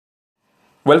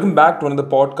Welcome back to another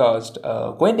podcast.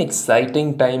 Quite an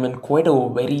exciting time and quite a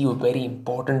very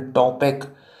important topic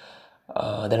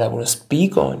that I want to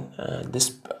speak on.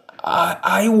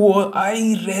 I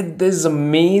read this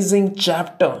amazing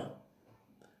chapter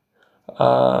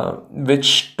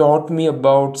which taught me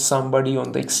about somebody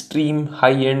on the extreme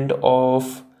high end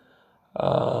of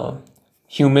uh,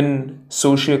 human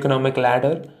socioeconomic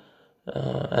ladder,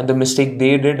 and the mistake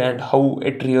they did and how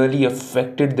it really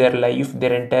affected their life,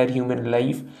 their entire human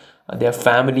life, their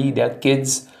family, their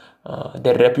kids,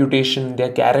 their reputation,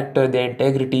 their character, their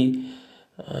integrity,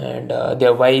 and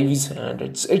their wives. And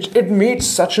it made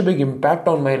such a big impact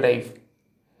on my life.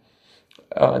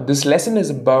 This lesson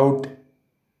is about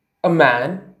a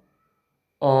man,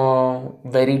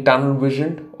 very tunnel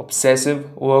visioned,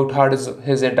 obsessive, worked hard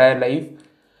his entire life,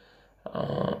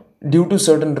 due to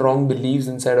certain wrong beliefs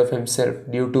inside of himself,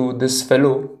 due to this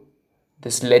fellow,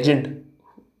 this legend,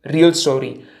 real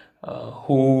story,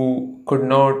 who could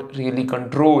not really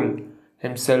control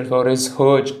himself or his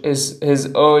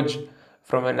urge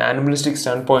from an animalistic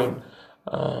standpoint.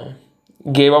 Uh,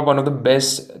 Gave up one of the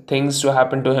best things to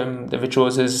happen to him, which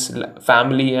was his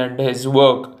family and his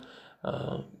work.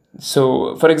 Uh,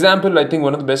 for example, I think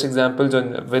one of the best examples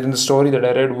within the story that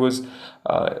I read was,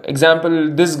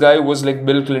 this guy was like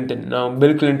Bill Clinton. Now,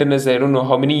 Bill Clinton is, I don't know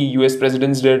how many US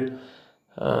presidents did.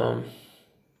 Um,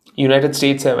 United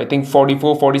States have, I think,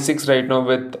 44, 46 right now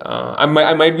with, I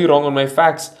might be wrong on my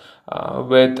facts,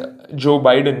 with Joe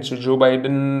Biden. So Joe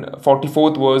Biden,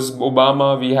 44th was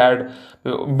Obama. We had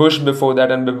Bush before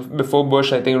that, and before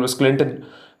Bush, I think it was Clinton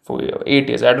for 8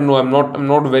 years. I don't know. I'm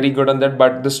not very good on that,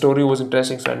 but the story was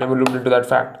interesting, so I never looked into that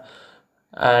fact.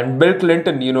 And Bill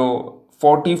Clinton,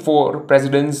 44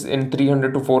 presidents in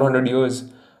 300 to 400 years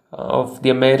of the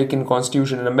American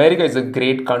Constitution. And America is a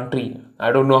great country.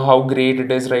 I don't know how great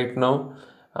it is right now.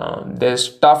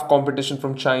 There's tough competition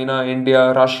from China,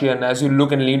 India, Russia, and as you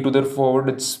look and lean to the forward,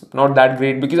 it's not that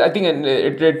great because I think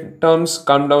it terms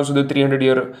come down to the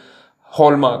 300-year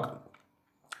hallmark,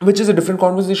 which is a different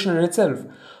conversation in itself.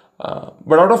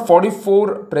 But out of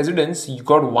 44 presidents, you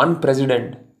got one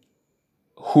president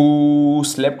who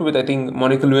slept with, I think,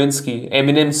 Monica Lewinsky.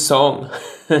 Eminem's song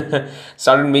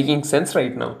started making sense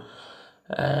right now.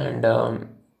 And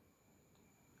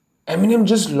Eminem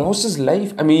just lost his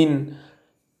life. I mean,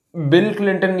 Bill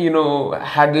Clinton,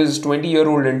 had his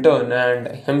 20-year-old intern, and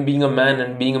him being a man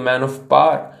and being a man of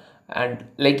power. And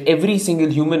like every single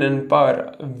human in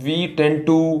power, we tend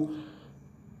to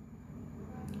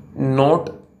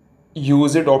not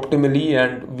use it optimally,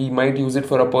 and we might use it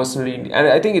for a personal need. And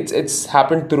I think it's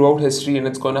happened throughout history, and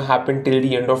it's gonna happen till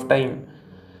the end of time.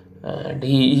 And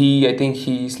he I think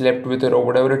he slept with her or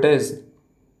whatever it is,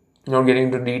 not getting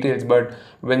into details. But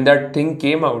when that thing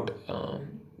came out,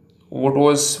 what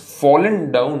was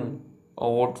fallen down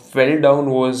or what fell down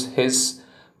was his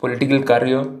political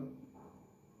career,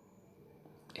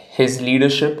 his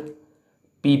leadership,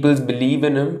 people's belief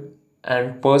in him.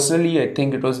 And personally, I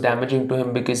think it was damaging to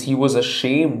him because he was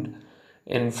ashamed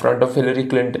in front of Hillary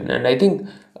Clinton. And I think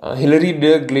Hillary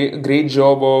did a great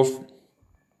job of,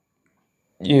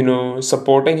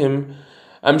 supporting him.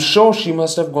 I'm sure she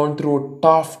must have gone through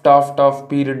a tough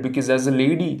period because as a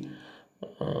lady,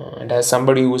 and as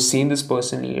somebody who's seen this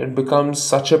personally, it becomes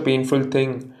such a painful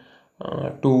thing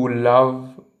to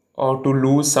love or to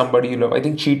lose somebody you love. I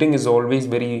think cheating is always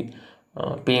very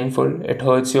painful. It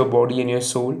hurts your body and your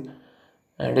soul,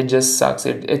 and it just sucks.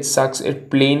 It sucks.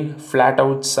 It plain flat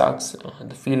out sucks.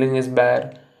 The feeling is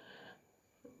bad,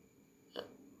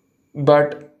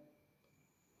 but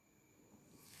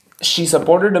she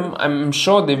supported him. I'm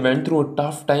sure they went through a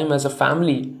tough time as a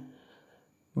family,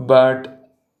 but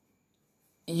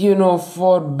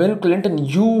for Bill Clinton,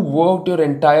 you worked your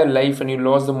entire life and you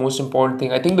lost the most important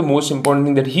thing. I think the most important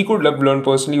thing that he could have learned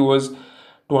personally was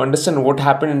to understand what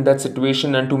happened in that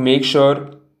situation and to make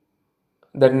sure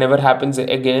that never happens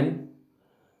again,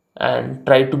 and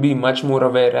try to be much more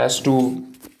aware as to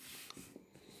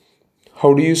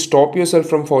how do you stop yourself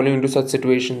from falling into such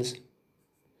situations.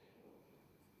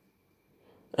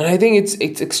 And I think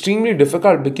it's extremely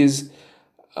difficult because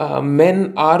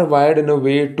men are wired in a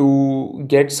way to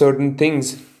get certain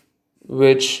things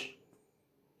which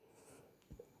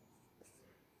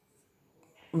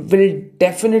will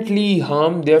definitely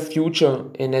harm their future,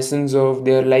 in essence of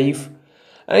their life.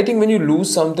 And I think when you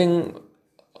lose something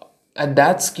at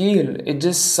that scale, it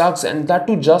just sucks, and that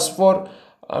too just for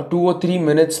 2 or 3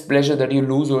 minutes pleasure, that you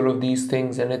lose all of these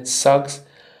things, and it sucks.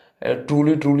 It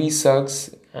truly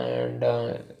sucks. And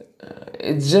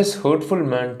it's just hurtful,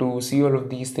 man, to see all of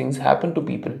these things happen to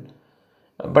people.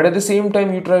 But at the same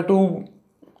time, you try to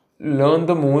learn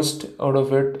the most out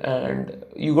of it, and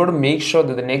you got to make sure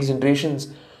that the next generations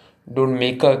don't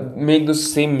make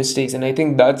those same mistakes. And I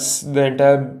think that's the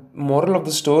entire moral of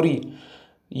the story.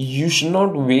 You should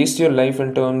not waste your life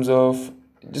in terms of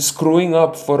just screwing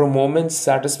up for a moment's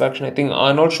satisfaction. I think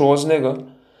Arnold Schwarzenegger,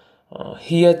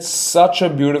 he had such a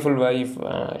beautiful wife.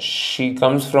 She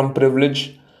comes from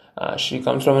privilege. She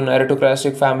comes from an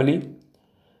aristocratic family,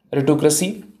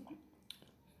 aristocracy.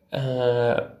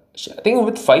 I think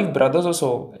with five brothers or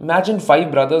so. Imagine five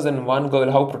brothers and one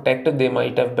girl, how protected they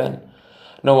might have been.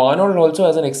 Now, Arnold also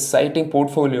has an exciting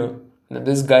portfolio. Now,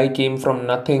 this guy came from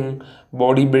nothing,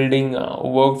 bodybuilding,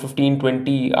 worked 15,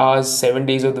 20 hours, 7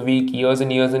 days of the week, years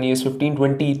and years and years, 15,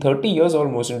 20, 30 years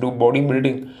almost into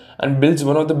bodybuilding, and builds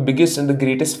one of the biggest and the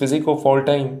greatest physique of all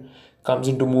time. Comes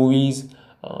into movies,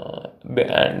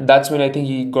 and that's when I think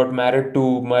he got married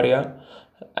to Maria.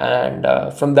 And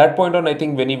from that point on, I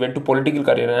think when he went to political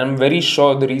career, and I'm very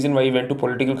sure the reason why he went to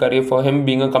political career, for him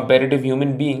being a comparative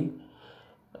human being,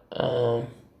 uh,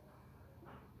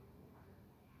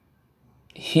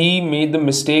 he made the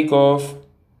mistake of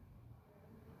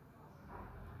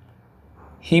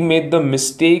he made the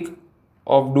mistake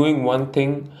of doing one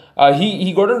thing.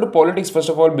 He got into politics first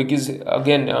of all because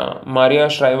again, Maria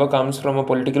Shriver comes from a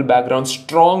political background,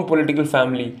 strong political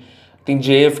family. I think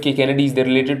JFK Kennedys, they're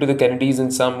related to the Kennedys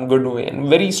in some good way and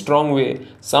very strong way,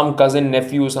 some cousin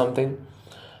nephew or something.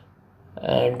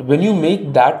 And when you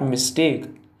make that mistake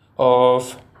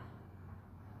of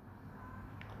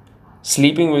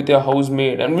sleeping with your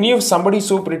housemaid, and when you have somebody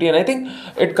so pretty, and I think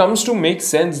it comes to make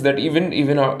sense that even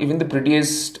the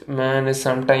prettiest man is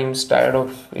sometimes tired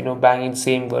of banging the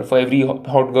same girl. For every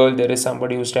hot girl there is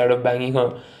somebody who's tired of banging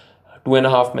her two and a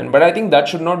half men. But I think that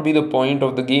should not be the point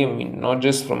of the game. I mean, not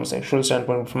just from a sexual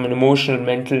standpoint, from an emotional,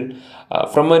 mental,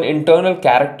 from an internal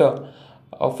character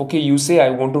of, okay, you say I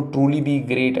want to truly be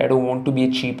great, I don't want to be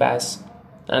a cheap ass,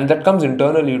 and that comes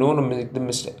internally. You don't want to make the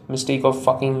mistake of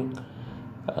fucking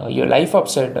your life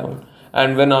upside down.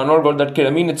 And when Arnold got that kid, I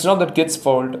mean, it's not that kid's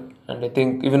fault. And I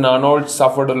think even Arnold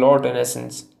suffered a lot in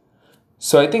essence.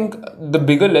 So I think the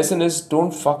bigger lesson is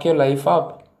don't fuck your life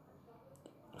up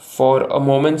for a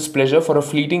moment's pleasure, for a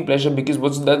fleeting pleasure, because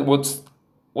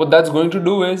what that's going to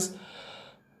do is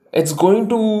it's going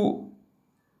to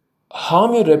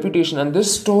harm your reputation. And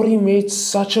this story made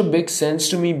such a big sense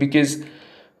to me because,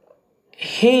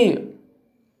 hey,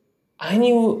 I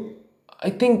knew, I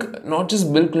think not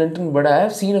just Bill Clinton, but I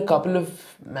have seen a couple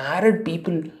of married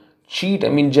people cheat. I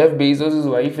mean, Jeff Bezos'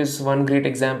 wife is one great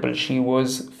example. She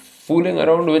was fooling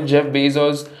around with Jeff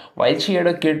Bezos while she had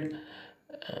a kid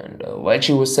and while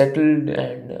she was settled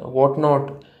and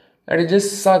whatnot. And it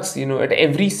just sucks, at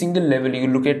every single level. You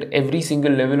look at every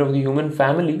single level of the human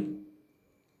family,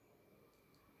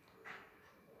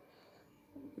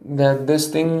 that this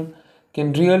thing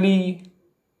can really,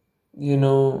 you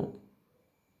know,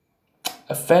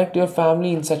 affect your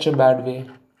family in such a bad way.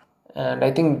 And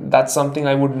I think that's something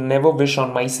I would never wish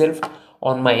on myself,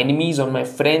 on my enemies, on my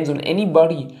friends, on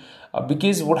anybody.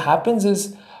 Because what happens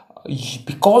is,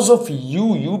 because of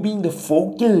you being the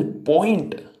focal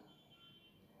point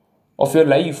of your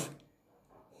life,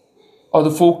 or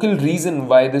the focal reason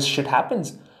why this shit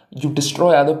happens, you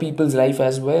destroy other people's life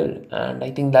as well. And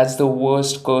I think that's the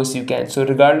worst curse you can. So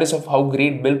regardless of how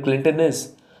great Bill Clinton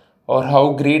is, or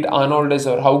how great Arnold is,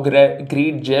 or how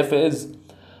great Jeff is,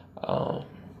 uh,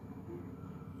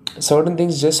 certain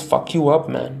things just fuck you up,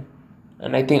 man.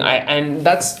 And I think and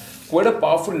that's quite a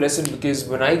powerful lesson, because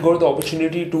when I got the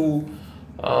opportunity to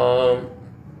um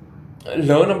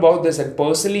learn about this and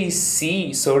personally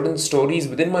see certain stories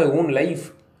within my own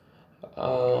life,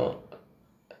 uh,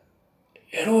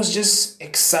 it was just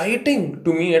exciting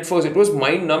to me. At first it was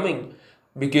mind numbing,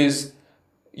 because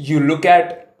you look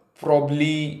at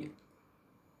probably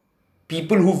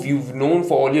people who you've known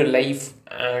for all your life,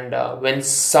 and when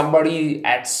somebody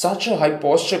at such a high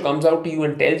posture comes out to you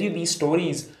and tells you these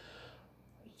stories,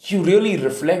 you really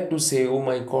reflect to say, oh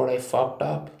my god, I fucked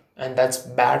up. And that's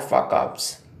bad fuck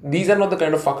ups. These are not the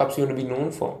kind of fuck ups you want to be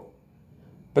known for.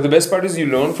 But the best part is you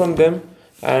learn from them,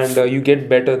 and you get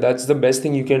better. That's the best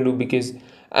thing you can do, because,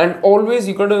 and always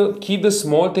you gotta keep the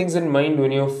small things in mind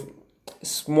when you're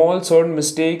small certain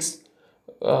mistakes,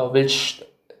 which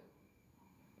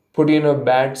put you in a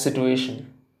bad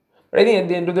situation. But I think at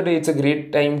the end of the day, it's a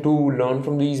great time to learn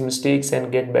from these mistakes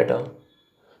and get better.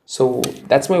 So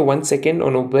that's my 1 second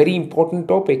on a very important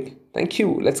topic. Thank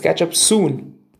you. Let's catch up soon.